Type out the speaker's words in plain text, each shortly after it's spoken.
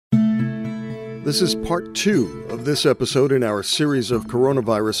This is part 2 of this episode in our series of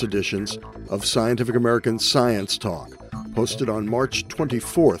coronavirus editions of Scientific American Science Talk, posted on March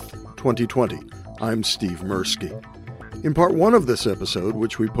 24th, 2020. I'm Steve Mirsky. In part 1 of this episode,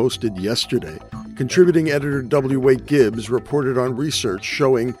 which we posted yesterday, contributing editor Wayt Gibbs reported on research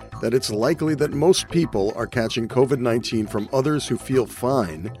showing that it's likely that most people are catching COVID-19 from others who feel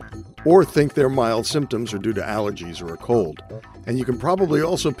fine or think their mild symptoms are due to allergies or a cold. And you can probably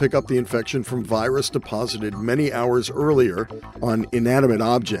also pick up the infection from virus deposited many hours earlier on inanimate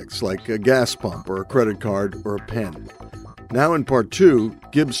objects like a gas pump or a credit card or a pen. Now in part 2,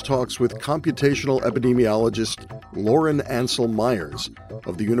 Gibbs talks with computational epidemiologist Lauren Ansel Myers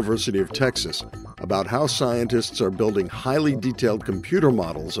of the University of Texas about how scientists are building highly detailed computer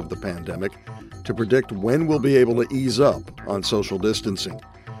models of the pandemic to predict when we'll be able to ease up on social distancing.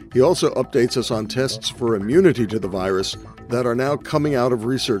 He also updates us on tests for immunity to the virus that are now coming out of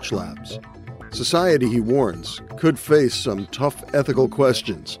research labs. Society, he warns, could face some tough ethical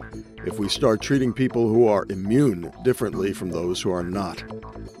questions if we start treating people who are immune differently from those who are not.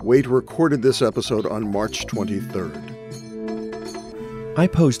 Wayt recorded this episode on March 23rd. I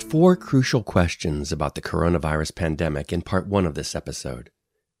posed 4 crucial questions about the coronavirus pandemic in part 1 of this episode.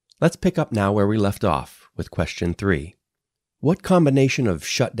 Let's pick up now where we left off with question 3. What combination of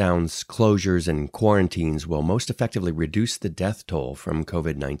shutdowns, closures, and quarantines will most effectively reduce the death toll from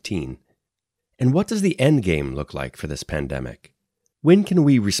COVID-19? And what does the end game look like for this pandemic? When can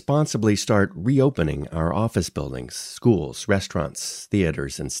we responsibly start reopening our office buildings, schools, restaurants,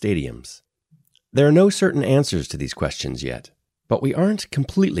 theaters, and stadiums? There are no certain answers to these questions yet, but we aren't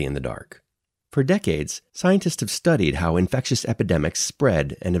completely in the dark. For decades, scientists have studied how infectious epidemics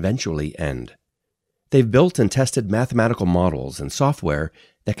spread and eventually end. They've built and tested mathematical models and software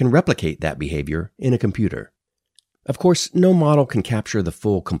that can replicate that behavior in a computer. Of course, no model can capture the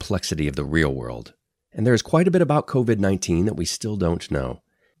full complexity of the real world, and there is quite a bit about COVID-19 that we still don't know.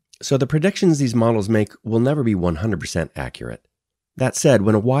 So the predictions these models make will never be 100% accurate. That said,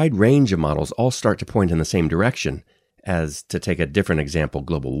 when a wide range of models all start to point in the same direction, as, to take a different example,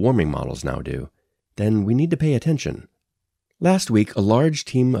 global warming models now do, then we need to pay attention. Last week, a large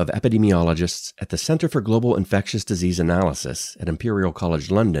team of epidemiologists at the Center for Global Infectious Disease Analysis at Imperial College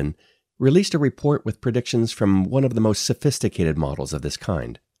London released a report with predictions from one of the most sophisticated models of this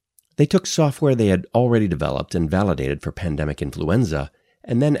kind. They took software they had already developed and validated for pandemic influenza,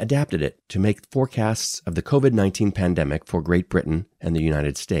 and then adapted it to make forecasts of the COVID-19 pandemic for Great Britain and the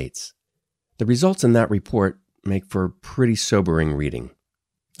United States. The results in that report make for pretty sobering reading.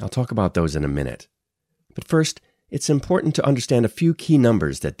 I'll talk about those in a minute. But first, it's important to understand a few key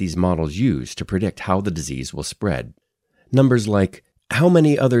numbers that these models use to predict how the disease will spread. Numbers like how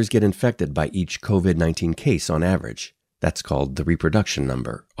many others get infected by each COVID-19 case on average. That's called the reproduction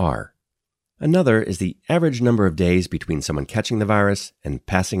number, R. Another is the average number of days between someone catching the virus and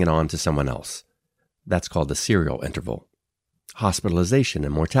passing it on to someone else. That's called the serial interval. Hospitalization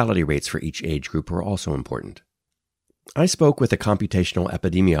and mortality rates for each age group are also important. I spoke with a computational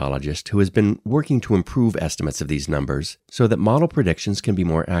epidemiologist who has been working to improve estimates of these numbers so that model predictions can be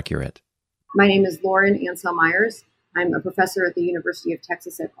more accurate. My name is Lauren Ansel Myers. I'm a professor at the University of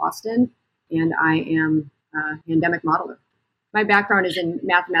Texas at Austin, and I am a pandemic modeler. My background is in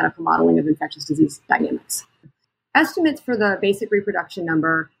mathematical modeling of infectious disease dynamics. Estimates for the basic reproduction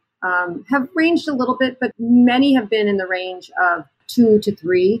number have ranged a little bit, but many have been in the range of 2 to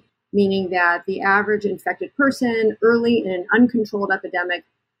 3. Meaning that the average infected person early in an uncontrolled epidemic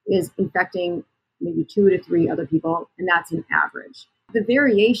is infecting maybe 2 to 3 other people, and that's an average. The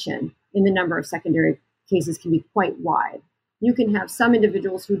variation in the number of secondary cases can be quite wide. You can have some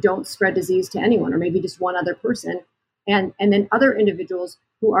individuals who don't spread disease to anyone, or maybe just one other person, and then other individuals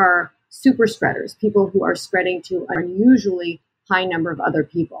who are super spreaders, people who are spreading to an unusually high number of other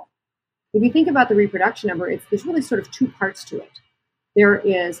people. If you think about the reproduction number, there's really sort of 2 parts to it. There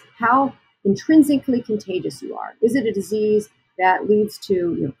is how intrinsically contagious you are. Is it a disease that leads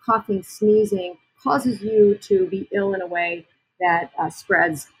to coughing, sneezing, causes you to be ill in a way that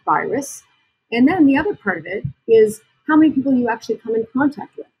spreads virus? And then the other part of it is how many people you actually come in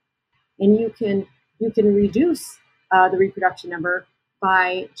contact with. And you can reduce the reproduction number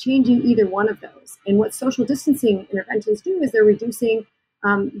by changing either one of those. And what social distancing interventions do is they're reducing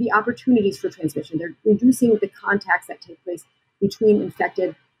the opportunities for transmission. They're reducing the contacts that take place between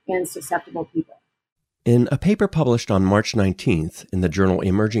infected and susceptible people. In a paper published on March 19th in the journal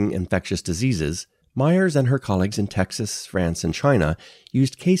Emerging Infectious Diseases, Myers and her colleagues in Texas, France, and China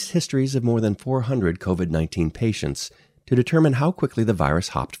used case histories of more than 400 COVID-19 patients to determine how quickly the virus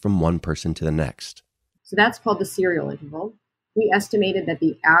hopped from one person to the next. So that's called the serial interval. we estimated that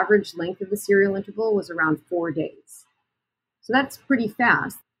the average length of the serial interval was around 4 days. So that's pretty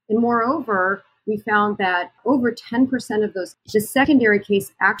fast. And moreover, we found that over 10% of the secondary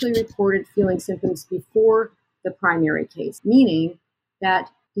case actually reported feeling symptoms before the primary case, meaning that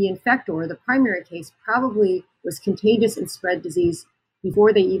the infector, the primary case, probably was contagious and spread disease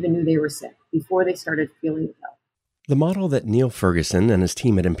before they even knew they were sick, before they started feeling ill. The model that Neil Ferguson and his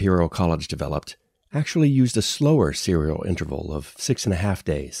team at Imperial College developed actually used a slower serial interval of 6.5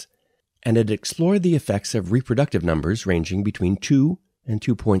 days, and it explored the effects of reproductive numbers ranging between 2 and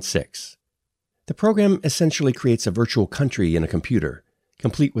 2.6. The program essentially creates a virtual country in a computer,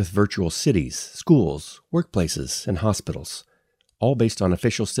 complete with virtual cities, schools, workplaces, and hospitals, all based on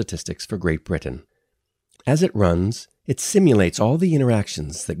official statistics for Great Britain. As it runs, it simulates all the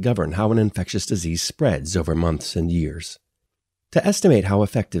interactions that govern how an infectious disease spreads over months and years. To estimate how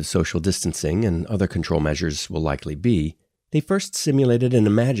effective social distancing and other control measures will likely be, they first simulated an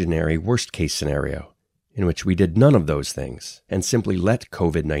imaginary worst-case scenario, in which we did none of those things and simply let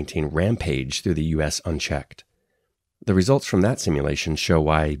COVID-19 rampage through the U.S. unchecked. The results from that simulation show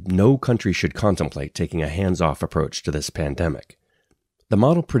why no country should contemplate taking a hands-off approach to this pandemic. The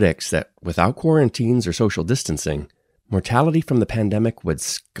model predicts that without quarantines or social distancing, mortality from the pandemic would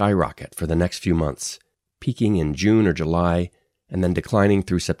skyrocket for the next few months, peaking in June or July and then declining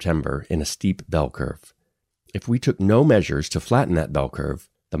through September in a steep bell curve. If we took no measures to flatten that bell curve,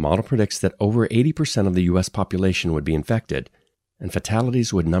 the model predicts that over 80% of the U.S. population would be infected, and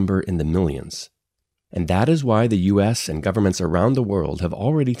fatalities would number in the millions. And that is why the U.S. and governments around the world have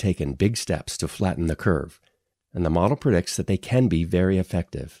already taken big steps to flatten the curve, and the model predicts that they can be very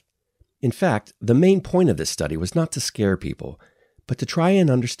effective. In fact, the main point of this study was not to scare people, but to try and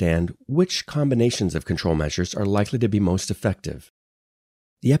understand which combinations of control measures are likely to be most effective.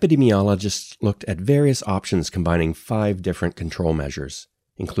 The epidemiologists looked at various options combining 5 different control measures,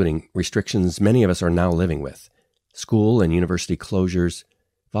 including restrictions many of us are now living with, school and university closures,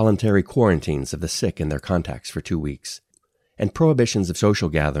 voluntary quarantines of the sick and their contacts for 2 weeks, and prohibitions of social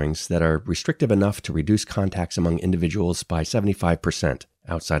gatherings that are restrictive enough to reduce contacts among individuals by 75%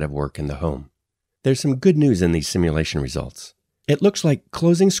 outside of work and the home. There's some good news in these simulation results. It looks like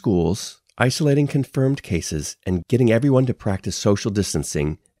closing schools, isolating confirmed cases, and getting everyone to practice social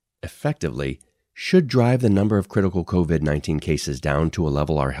distancing effectively should drive the number of critical COVID-19 cases down to a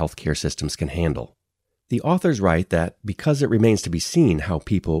level our healthcare systems can handle. The authors write that because it remains to be seen how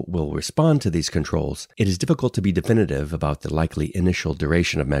people will respond to these controls, it is difficult to be definitive about the likely initial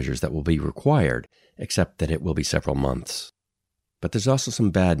duration of measures that will be required, except that it will be several months. But there's also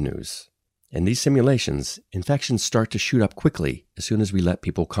some bad news. In these simulations, infections start to shoot up quickly as soon as we let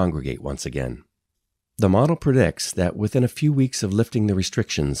people congregate once again. The model predicts that within a few weeks of lifting the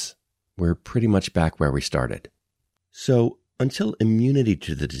restrictions, we're pretty much back where we started. So, until immunity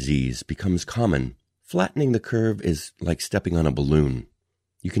to the disease becomes common, flattening the curve is like stepping on a balloon.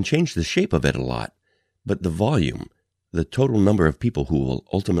 You can change the shape of it a lot, but the volume, the total number of people who will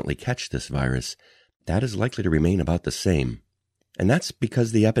ultimately catch this virus, that is likely to remain about the same. And that's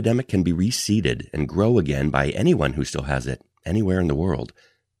because the epidemic can be reseeded and grow again by anyone who still has it anywhere in the world,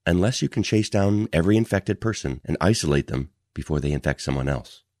 unless you can chase down every infected person and isolate them before they infect someone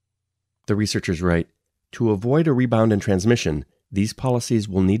else. The researchers write, to avoid a rebound in transmission, these policies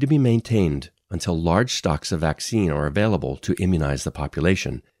will need to be maintained until large stocks of vaccine are available to immunize the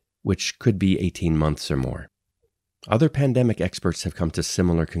population, which could be 18 months or more. Other pandemic experts have come to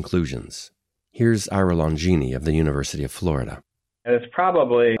similar conclusions. Here's Ira Longini of the University of Florida. And it's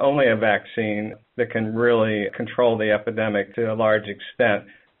probably only a vaccine that can really control the epidemic to a large extent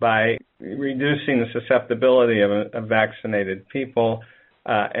by reducing the susceptibility of vaccinated people,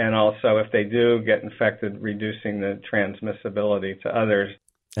 and also, if they do get infected, reducing the transmissibility to others.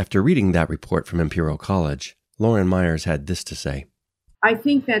 After reading that report from Imperial College, Lauren Myers had this to say. I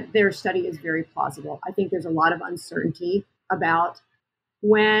think that their study is very plausible. I think there's a lot of uncertainty about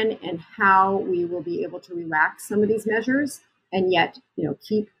when and how we will be able to relax some of these measures and yet,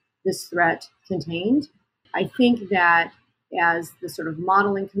 keep this threat contained. I think that as the sort of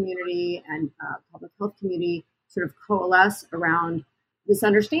modeling community and public health community sort of coalesce around this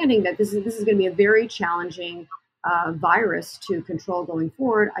understanding that this is going to be a very challenging virus to control going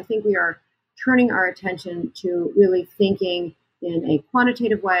forward, I think we are turning our attention to really thinking in a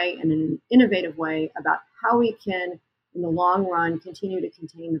quantitative way and in an innovative way about how we can, in the long run, continue to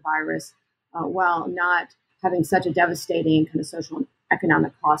contain the virus while not having such a devastating kind of social and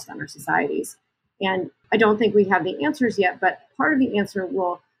economic cost on our societies. And I don't think we have the answers yet, but part of the answer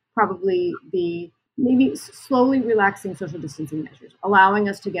will probably be maybe slowly relaxing social distancing measures, allowing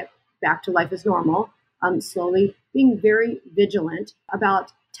us to get back to life as normal, slowly being very vigilant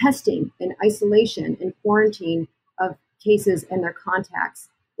about testing and isolation and quarantine of cases and their contacts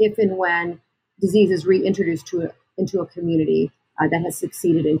if and when disease is reintroduced into a community that has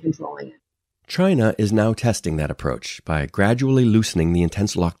succeeded in controlling it. China is now testing that approach by gradually loosening the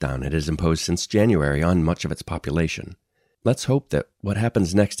intense lockdown it has imposed since January on much of its population. Let's hope that what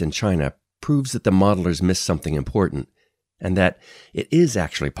happens next in China proves that the modelers missed something important, and that it is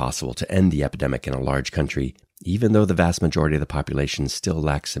actually possible to end the epidemic in a large country, even though the vast majority of the population still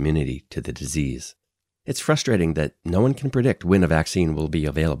lacks immunity to the disease. It's frustrating that no one can predict when a vaccine will be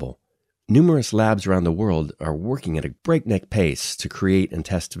available. Numerous labs around the world are working at a breakneck pace to create and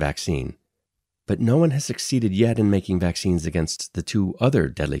test vaccine, but no one has succeeded yet in making vaccines against the two other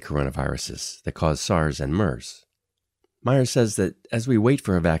deadly coronaviruses that cause SARS and MERS. Myers says that as we wait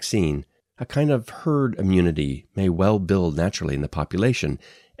for a vaccine, a kind of herd immunity may well build naturally in the population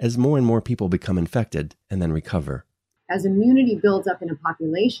as more and more people become infected and then recover. As immunity builds up in a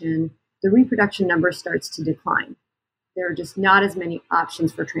population, the reproduction number starts to decline. There are just not as many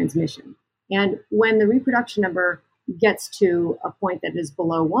options for transmission. And when the reproduction number gets to a point that is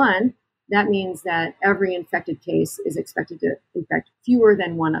below 1, that means that every infected case is expected to infect fewer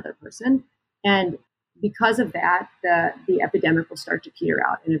than one other person. And because of that, the epidemic will start to peter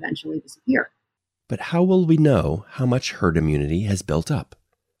out and eventually disappear. But how will we know how much herd immunity has built up?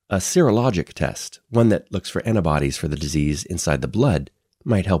 A serologic test, one that looks for antibodies for the disease inside the blood,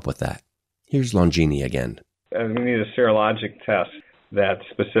 might help with that. Here's Longini again. We need a serologic test that's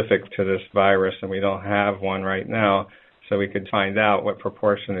specific to this virus, and we don't have one right now, so we could find out what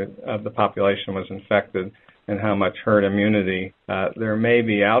proportion of the population was infected and how much herd immunity there may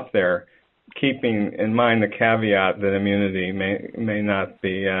be out there, keeping in mind the caveat that immunity may not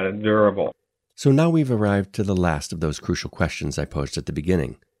be durable. So now we've arrived to the last of those crucial questions I posed at the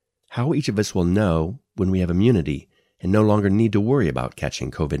beginning. How each of us will know when we have immunity and no longer need to worry about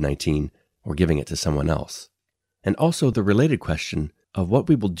catching COVID-19 or giving it to someone else. And also the related question of what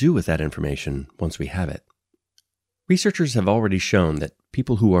we will do with that information once we have it. Researchers have already shown that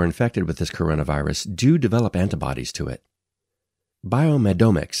people who are infected with this coronavirus do develop antibodies to it.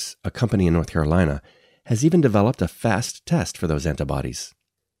 Biomedomics, a company in North Carolina, has even developed a fast test for those antibodies.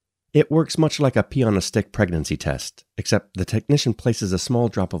 It works much like a pea-on-a-stick pregnancy test, except the technician places a small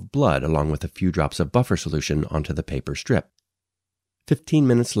drop of blood along with a few drops of buffer solution onto the paper strip. 15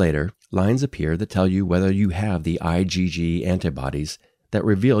 minutes later, lines appear that tell you whether you have the IgG antibodies that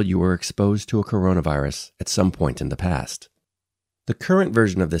reveal you were exposed to a coronavirus at some point in the past. The current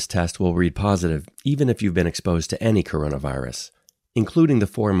version of this test will read positive even if you've been exposed to any coronavirus, including the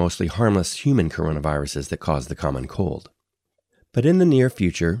 4 mostly harmless human coronaviruses that cause the common cold. But in the near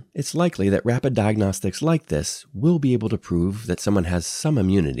future, it's likely that rapid diagnostics like this will be able to prove that someone has some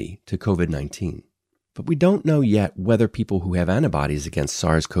immunity to COVID-19. But we don't know yet whether people who have antibodies against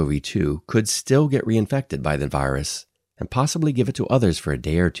SARS-CoV-2 could still get reinfected by the virus and possibly give it to others for a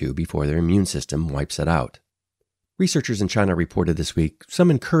day or two before their immune system wipes it out. Researchers in China reported this week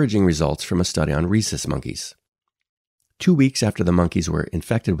some encouraging results from a study on rhesus monkeys. 2 weeks after the monkeys were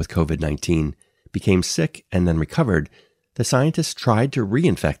infected with COVID-19, became sick, and then recovered, the scientists tried to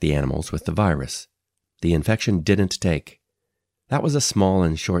reinfect the animals with the virus. The infection didn't take. That was a small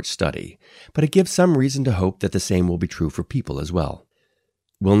and short study, but it gives some reason to hope that the same will be true for people as well.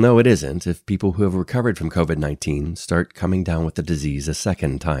 We'll know it isn't if people who have recovered from COVID-19 start coming down with the disease a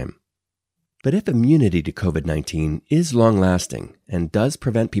second time. But if immunity to COVID-19 is long-lasting and does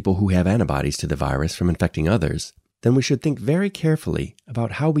prevent people who have antibodies to the virus from infecting others, then we should think very carefully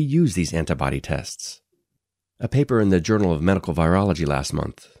about how we use these antibody tests. A paper in the Journal of Medical Virology last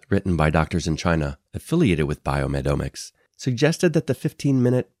month, written by doctors in China affiliated with Biomedomics, suggested that the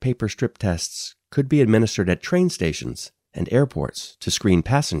 15-minute paper strip tests could be administered at train stations and airports to screen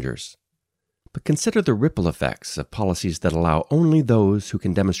passengers. But consider the ripple effects of policies that allow only those who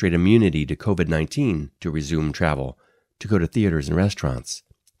can demonstrate immunity to COVID-19 to resume travel, to go to theaters and restaurants,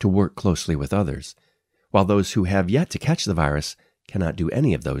 to work closely with others, while those who have yet to catch the virus cannot do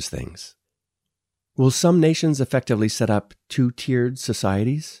any of those things. Will some nations effectively set up 2-tiered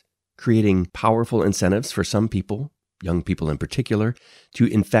societies, creating powerful incentives for some people, young people in particular, to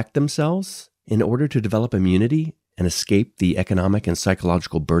infect themselves in order to develop immunity and escape the economic and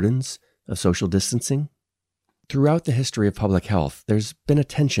psychological burdens of social distancing? Throughout the history of public health, there's been a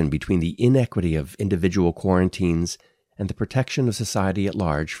tension between the inequity of individual quarantines and the protection of society at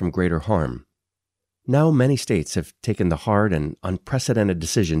large from greater harm. Now many states have taken the hard and unprecedented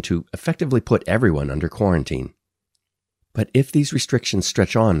decision to effectively put everyone under quarantine. But if these restrictions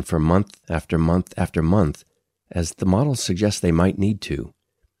stretch on for month after month after month, as the models suggest they might need to,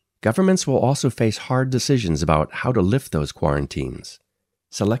 Governments will also face hard decisions about how to lift those quarantines,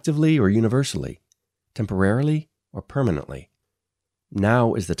 selectively or universally, temporarily or permanently.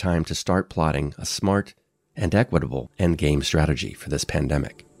 Now is the time to start plotting a smart and equitable endgame strategy for this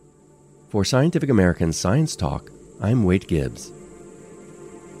pandemic. For Scientific American's Science Talk, I'm Wayt Gibbs.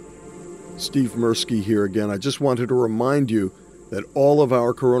 Steve Mirsky here again. I just wanted to remind you that all of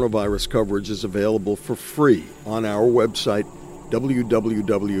our coronavirus coverage is available for free on our website,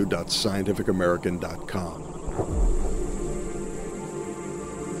 www.scientificamerican.com.